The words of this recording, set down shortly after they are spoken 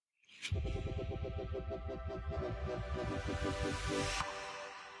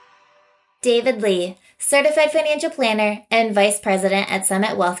David Lee, Certified Financial Planner and Vice President at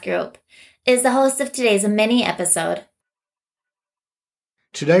Summit Wealth Group, is the host of today's mini episode.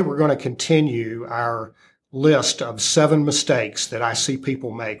 Today we're going to continue our list of 7 mistakes that I see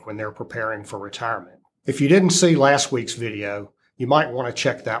people make when they're preparing for retirement. If you didn't see last week's video, you might want to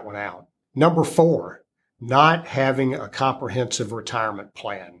check that one out. Number 4, not having a comprehensive retirement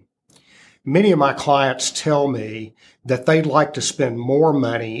plan. Many of my clients tell me that they'd like to spend more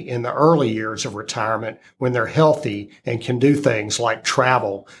money in the early years of retirement when they're healthy and can do things like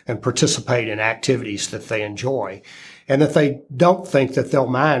travel and participate in activities that they enjoy, and that they don't think that they'll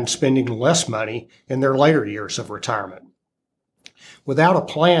mind spending less money in their later years of retirement. Without a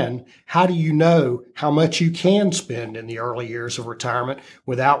plan, how do you know how much you can spend in the early years of retirement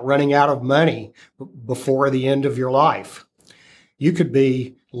without running out of money before the end of your life? You could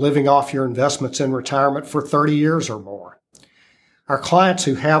be living off your investments in retirement for 30 years or more. Our clients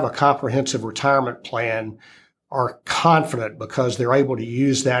who have a comprehensive retirement plan are confident because they're able to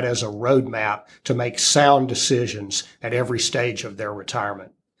use that as a roadmap to make sound decisions at every stage of their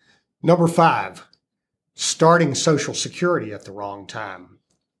retirement. Number 5, starting Social Security at the wrong time.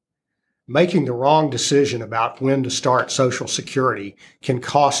 Making the wrong decision about when to start Social Security can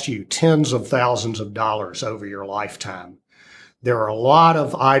cost you tens of thousands of dollars over your lifetime. There are a lot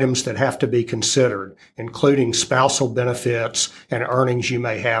of items that have to be considered, including spousal benefits and earnings you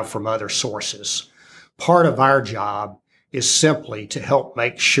may have from other sources. Part of our job is simply to help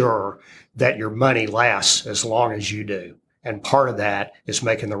make sure that your money lasts as long as you do. And part of that is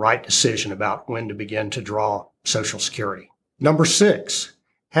making the right decision about when to begin to draw Social Security. Number 6,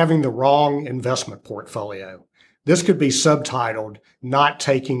 having the wrong investment portfolio. This could be subtitled, Not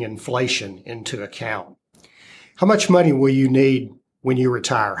Taking Inflation into Account. How much money will you need when you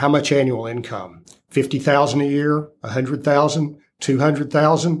retire? How much annual income? $50,000 a year? $100,000?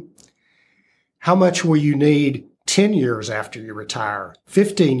 $200,000? How much will you need 10 years after you retire?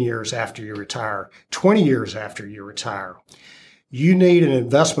 15 years after you retire? 20 years after you retire? You need an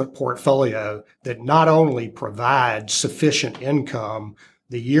investment portfolio that not only provides sufficient income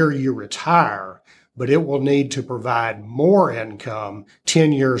the year you retire, but it will need to provide more income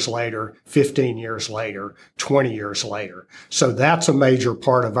 10 years later, 15 years later, 20 years later. So that's a major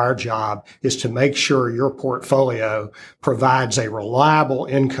part of our job, is to make sure your portfolio provides a reliable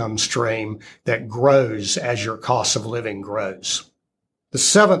income stream that grows as your cost of living grows. The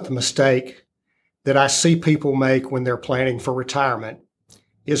 7th mistake that I see people make when they're planning for retirement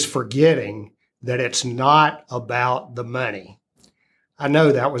is forgetting that it's not about the money. I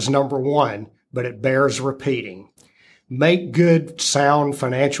know that was number 1, but it bears repeating. Make good, sound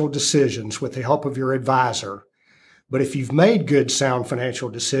financial decisions with the help of your advisor. But if you've made good, sound financial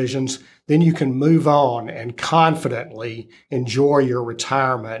decisions, then you can move on and confidently enjoy your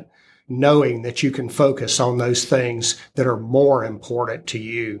retirement, knowing that you can focus on those things that are more important to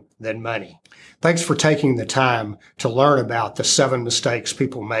you than money. Thanks for taking the time to learn about the 7 mistakes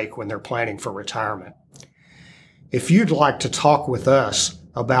people make when they're planning for retirement. If you'd like to talk with us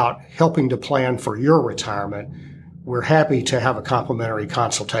about helping to plan for your retirement, we're happy to have a complimentary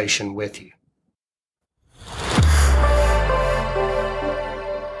consultation with you.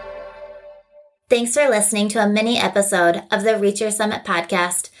 Thanks for listening to a mini episode of the Reach Your Summit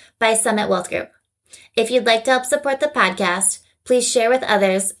podcast by Summit Wealth Group. If you'd like to help support the podcast, please share with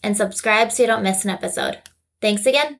others and subscribe so you don't miss an episode. Thanks again.